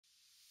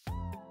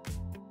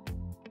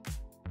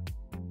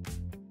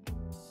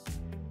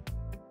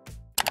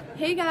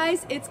Hey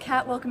guys, it's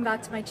Kat. Welcome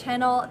back to my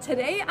channel.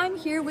 Today I'm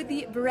here with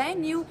the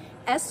brand new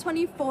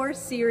S24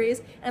 series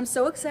and I'm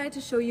so excited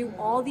to show you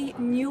all the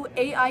new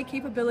AI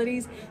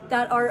capabilities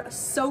that are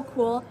so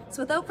cool.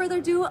 So without further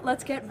ado,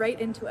 let's get right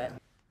into it.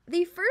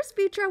 The first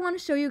feature I want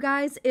to show you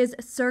guys is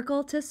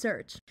circle to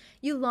search.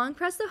 You long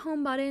press the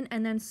home button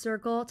and then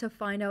circle to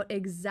find out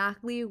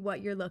exactly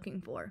what you're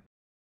looking for.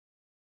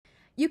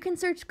 You can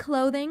search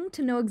clothing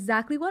to know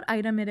exactly what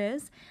item it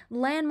is,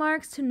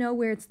 landmarks to know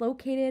where it's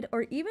located,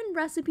 or even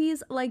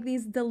recipes like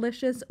these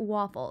delicious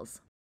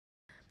waffles.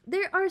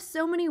 There are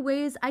so many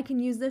ways I can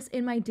use this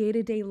in my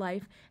day-to-day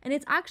life, and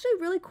it's actually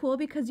really cool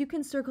because you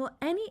can circle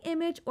any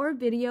image or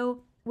video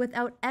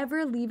without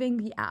ever leaving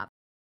the app.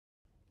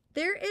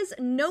 There is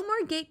no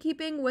more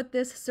gatekeeping with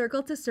this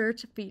circle to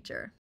search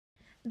feature.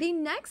 The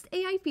next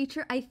AI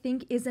feature I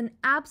think is an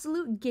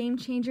absolute game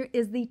changer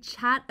is the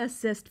chat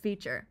assist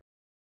feature.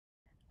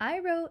 I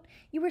wrote,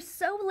 "You were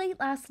so late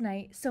last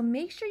night, so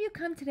make sure you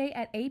come today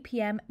at 8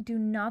 p.m. Do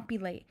not be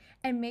late.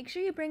 And make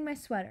sure you bring my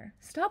sweater.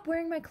 Stop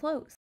wearing my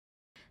clothes."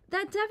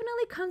 That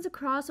definitely comes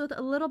across with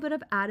a little bit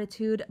of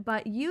attitude,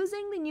 but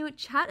using the new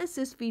chat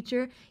assist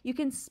feature, you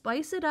can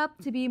spice it up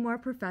to be more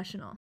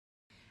professional.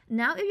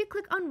 Now, if you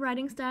click on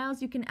writing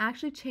styles, you can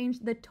actually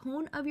change the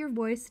tone of your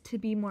voice to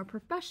be more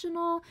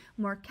professional,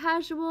 more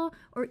casual,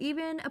 or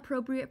even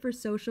appropriate for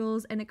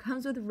socials, and it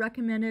comes with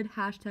recommended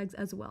hashtags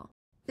as well.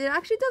 It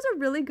actually does a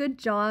really good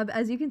job.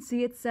 As you can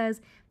see, it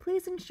says,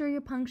 "Please ensure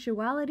your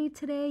punctuality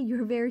today. You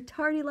were very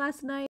tardy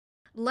last night."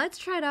 Let's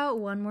try it out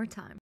one more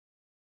time.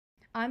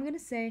 I'm gonna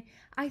say,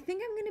 "I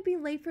think I'm gonna be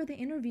late for the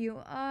interview.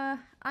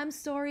 I'm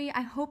sorry.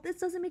 I hope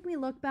this doesn't make me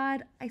look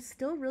bad. I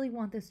still really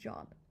want this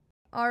job."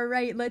 All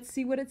right, let's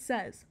see what it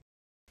says.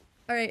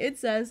 All right, it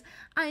says,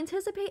 "I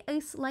anticipate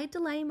a slight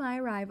delay in my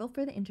arrival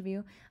for the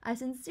interview. I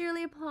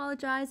sincerely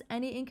apologize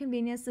any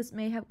inconvenience this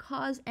may have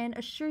caused and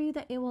assure you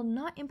that it will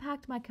not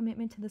impact my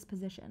commitment to this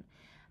position.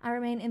 I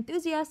remain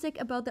enthusiastic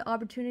about the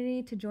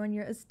opportunity to join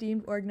your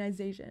esteemed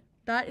organization."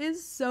 That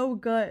is so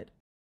good.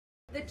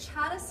 The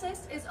chat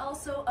assist is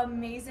also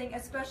amazing,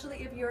 especially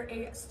if you're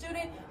a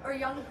student or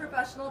young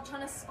professional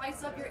trying to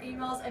spice up your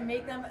emails and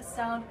make them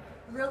sound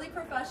really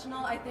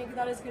professional. I think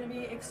that is going to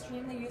be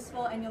extremely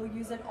useful and you'll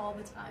use it all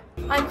the time.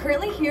 I'm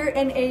currently here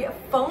in a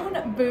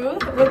phone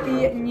booth with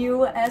the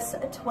new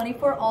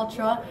S24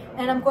 Ultra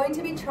and I'm going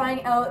to be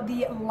trying out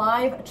the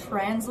live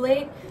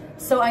translate.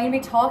 So I'm going to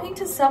be talking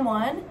to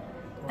someone,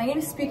 I'm going to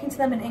be speaking to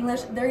them in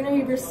English, they're going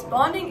to be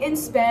responding in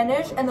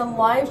Spanish, and the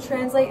live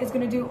translate is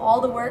going to do all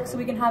the work so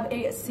we can have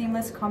a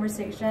seamless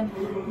conversation.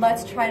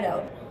 Let's try it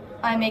out.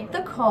 I make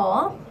the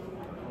call,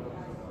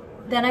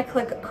 then I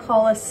click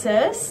call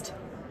assist,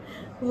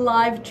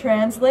 live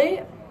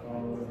translate.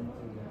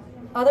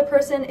 Other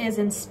person is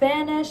in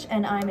Spanish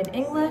and I'm in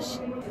English.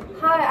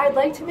 "Hi, I'd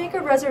like to make a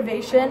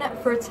reservation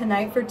for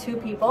tonight for 2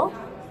 people.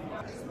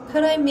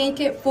 Could I make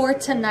it for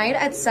tonight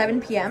at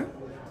 7 p.m.?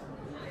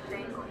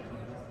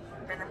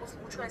 Tenemos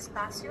mucho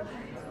espacio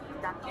y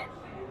también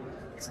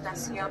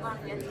estación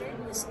ambiente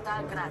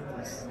está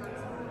gratis."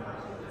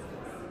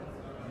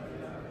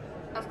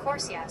 Of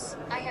course, yes.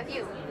 I have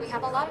you. We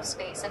have a lot of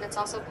space and it's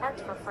also parked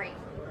for free.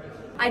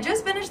 I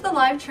just finished the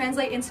live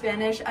translate in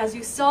Spanish. As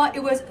you saw,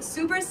 it was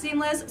super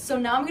seamless, so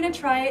now I'm gonna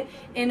try it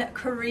in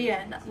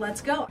Korean.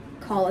 Let's go.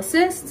 Call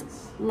assist,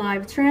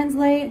 live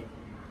translate,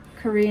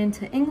 Korean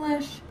to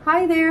English.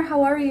 "Hi there,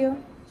 how are you?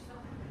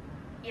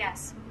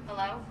 Yes.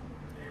 Hello?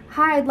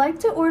 Hi, I'd like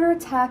to order a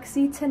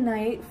taxi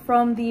tonight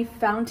from the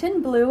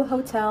Fontainebleau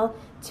Hotel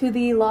to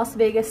the Las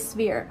Vegas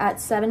Sphere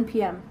at 7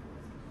 p.m.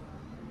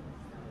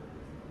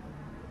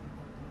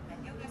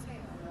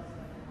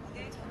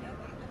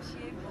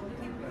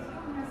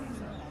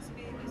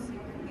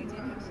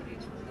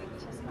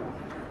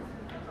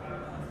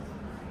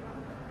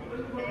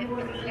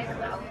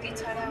 아우디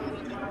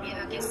차량으로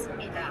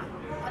준비하겠습니다.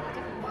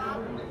 현금과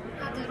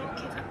카드로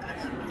계산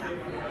가능합니다.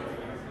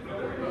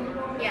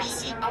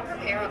 Yes. I'll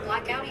prepare a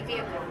black Audi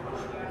vehicle.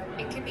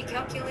 It can be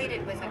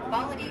calculated with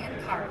equality and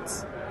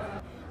cards.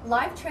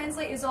 Live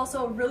translate is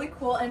also really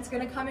cool and it's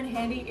going to come in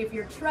handy if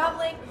you're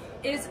traveling.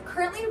 It is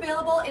currently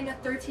available in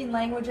 13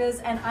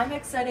 languages and I'm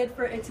excited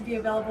for it to be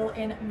available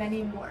in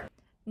many more.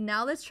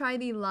 Now let's try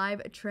the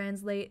live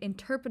translate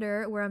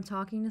interpreter where I'm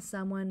talking to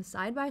someone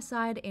side by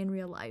side in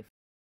real life.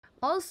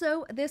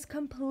 Also, this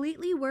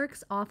completely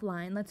works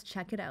offline. Let's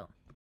check it out.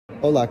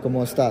 Hola,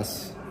 ¿cómo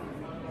estás?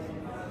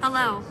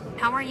 Hello.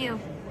 How are you?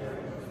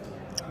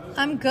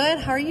 I'm good.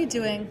 How are you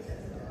doing?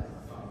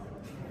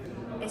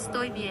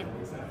 Estoy bien.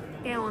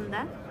 ¿Qué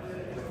onda?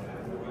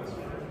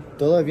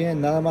 Todo bien,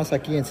 nada más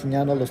aquí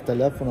enseñando los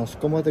teléfonos.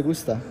 ¿Cómo te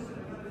gusta?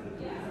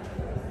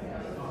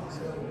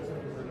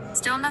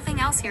 Still nothing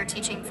else here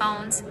teaching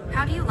phones.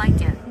 How do you like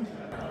it?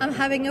 I'm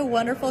having a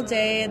wonderful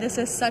day. This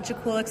is such a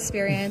cool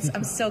experience.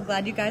 I'm so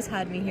glad you guys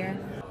had me here.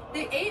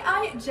 The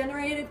AI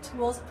generated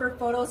tools for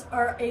photos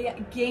are a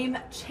game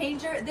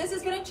changer. This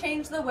is going to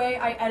change the way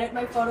I edit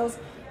my photos,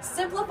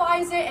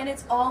 simplifies it, and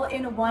it's all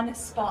in one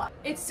spot.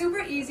 It's super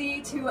easy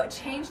to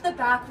change the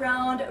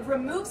background,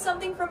 remove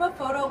something from a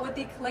photo with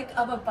the click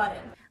of a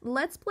button.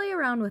 Let's play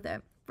around with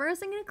it.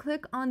 First, I'm going to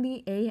click on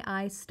the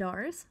AI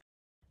stars.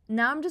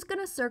 Now I'm just going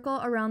to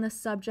circle around the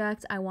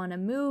subject I want to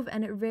move,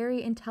 and it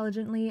very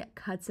intelligently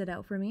cuts it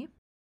out for me.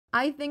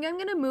 I think I'm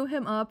going to move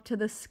him up to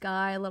the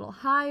sky a little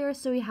higher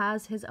so he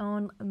has his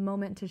own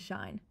moment to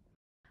shine.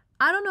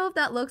 I don't know if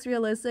that looks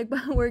realistic,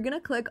 but we're going to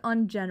click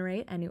on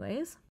generate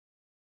anyways.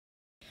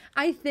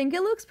 I think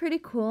it looks pretty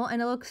cool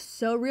and it looks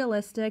so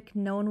realistic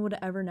no one would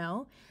ever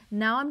know.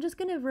 Now I'm just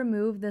going to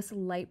remove this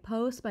light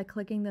post by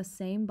clicking the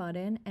same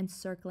button and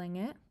circling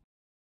it.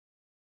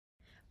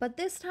 But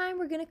this time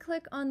we're going to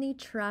click on the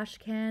trash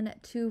can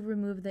to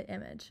remove the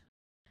image.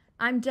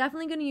 I'm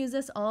definitely going to use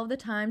this all of the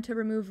time to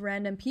remove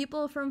random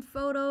people from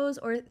photos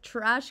or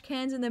trash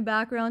cans in the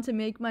background to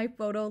make my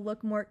photo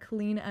look more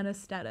clean and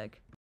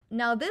aesthetic.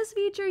 Now this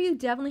feature you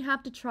definitely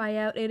have to try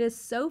out. It is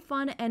so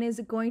fun and is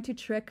going to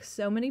trick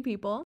so many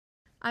people.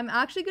 I'm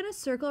actually going to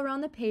circle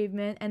around the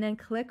pavement and then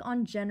click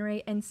on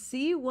generate and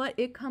see what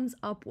it comes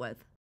up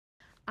with.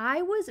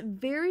 I was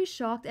very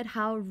shocked at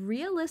how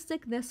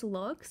realistic this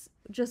looks.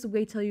 Just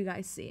wait till you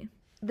guys see.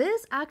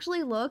 This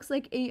actually looks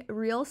like a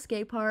real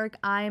skate park.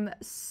 I'm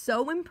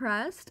so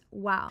impressed.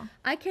 Wow.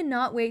 I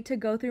cannot wait to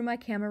go through my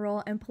camera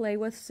roll and play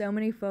with so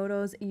many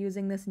photos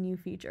using this new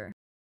feature.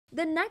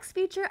 The next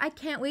feature I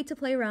can't wait to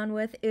play around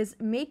with is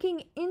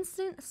making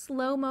instant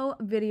slow-mo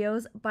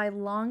videos by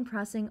long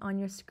pressing on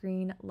your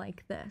screen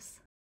like this.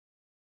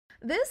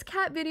 This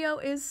cat video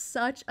is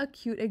such a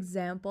cute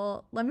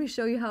example. Let me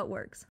show you how it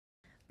works.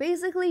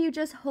 Basically, you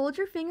just hold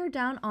your finger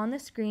down on the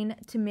screen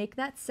to make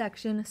that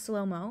section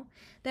slow-mo.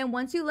 Then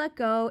once you let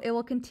go, it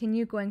will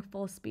continue going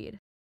full speed.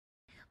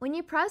 When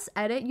you press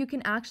edit, you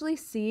can actually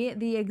see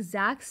the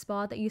exact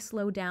spot that you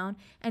slow down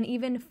and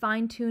even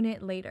fine-tune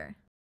it later.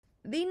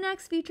 The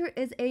next feature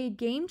is a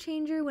game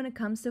changer when it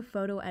comes to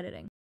photo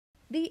editing.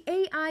 The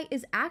AI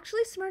is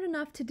actually smart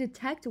enough to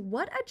detect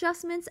what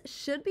adjustments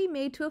should be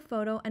made to a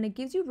photo, and it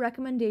gives you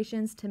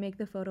recommendations to make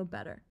the photo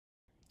better.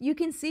 You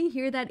can see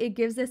here that it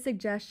gives a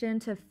suggestion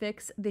to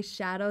fix the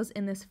shadows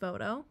in this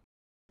photo.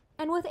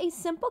 And with a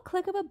simple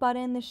click of a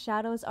button, the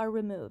shadows are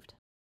removed.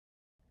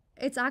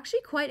 It's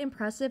actually quite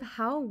impressive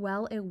how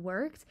well it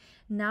worked.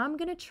 Now I'm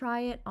gonna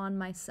try it on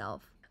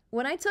myself.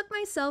 When I took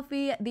my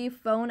selfie, the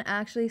phone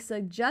actually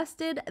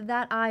suggested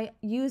that I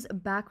use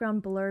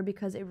background blur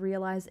because it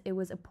realized it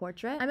was a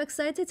portrait. I'm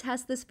excited to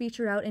test this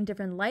feature out in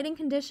different lighting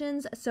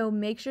conditions, so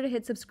make sure to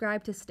hit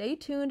subscribe to stay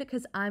tuned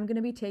because I'm going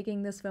to be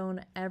taking this phone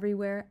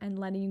everywhere and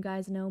letting you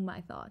guys know my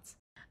thoughts.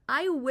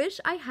 I wish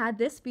I had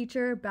this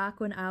feature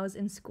back when I was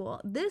in school.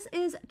 This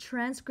is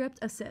Transcript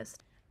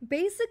Assist.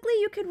 Basically,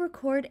 you can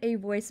record a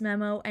voice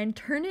memo and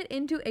turn it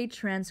into a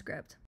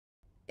transcript.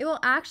 It will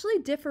actually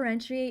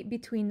differentiate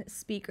between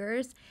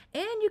speakers,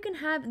 and you can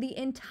have the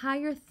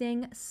entire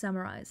thing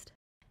summarized.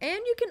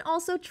 And you can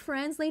also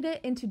translate it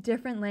into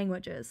different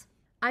languages.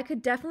 I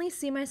could definitely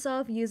see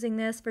myself using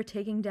this for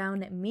taking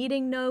down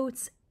meeting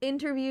notes,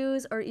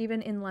 interviews, or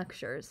even in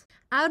lectures.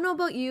 I don't know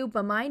about you,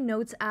 but my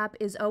notes app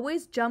is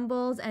always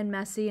jumbled and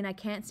messy, and I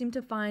can't seem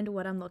to find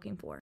what I'm looking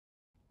for.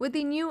 With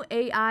the new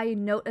AI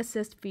Note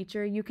Assist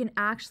feature, you can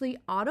actually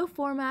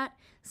auto-format,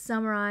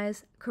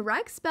 summarize,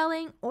 correct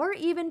spelling, or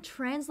even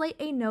translate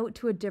a note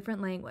to a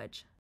different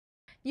language.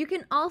 You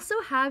can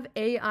also have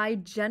AI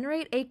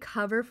generate a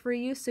cover for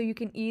you so you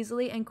can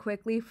easily and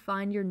quickly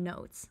find your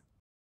notes.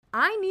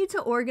 I need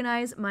to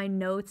organize my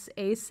notes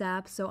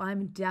ASAP, so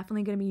I'm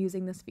definitely going to be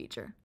using this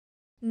feature.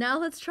 Now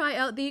let's try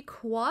out the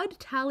Quad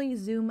Tally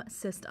Zoom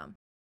system.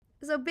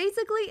 So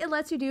basically, it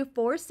lets you do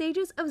 4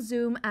 stages of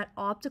zoom at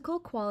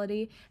optical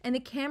quality, and the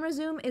camera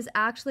zoom is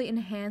actually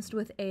enhanced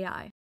with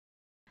AI.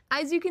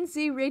 As you can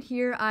see right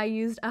here, I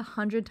used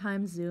 100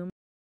 times zoom.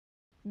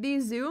 The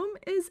zoom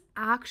is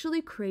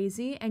actually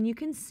crazy, and you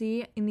can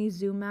see in the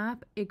zoom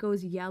app, it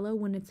goes yellow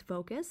when it's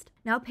focused.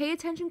 Now pay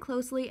attention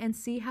closely and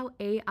see how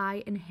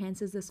AI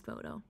enhances this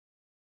photo.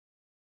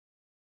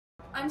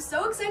 I'm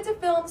so excited to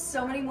film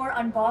so many more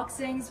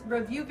unboxings,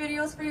 review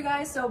videos for you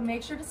guys, so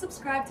make sure to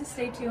subscribe to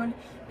stay tuned.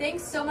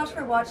 Thanks so much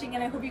for watching,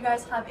 and I hope you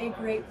guys have a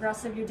great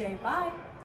rest of your day. Bye!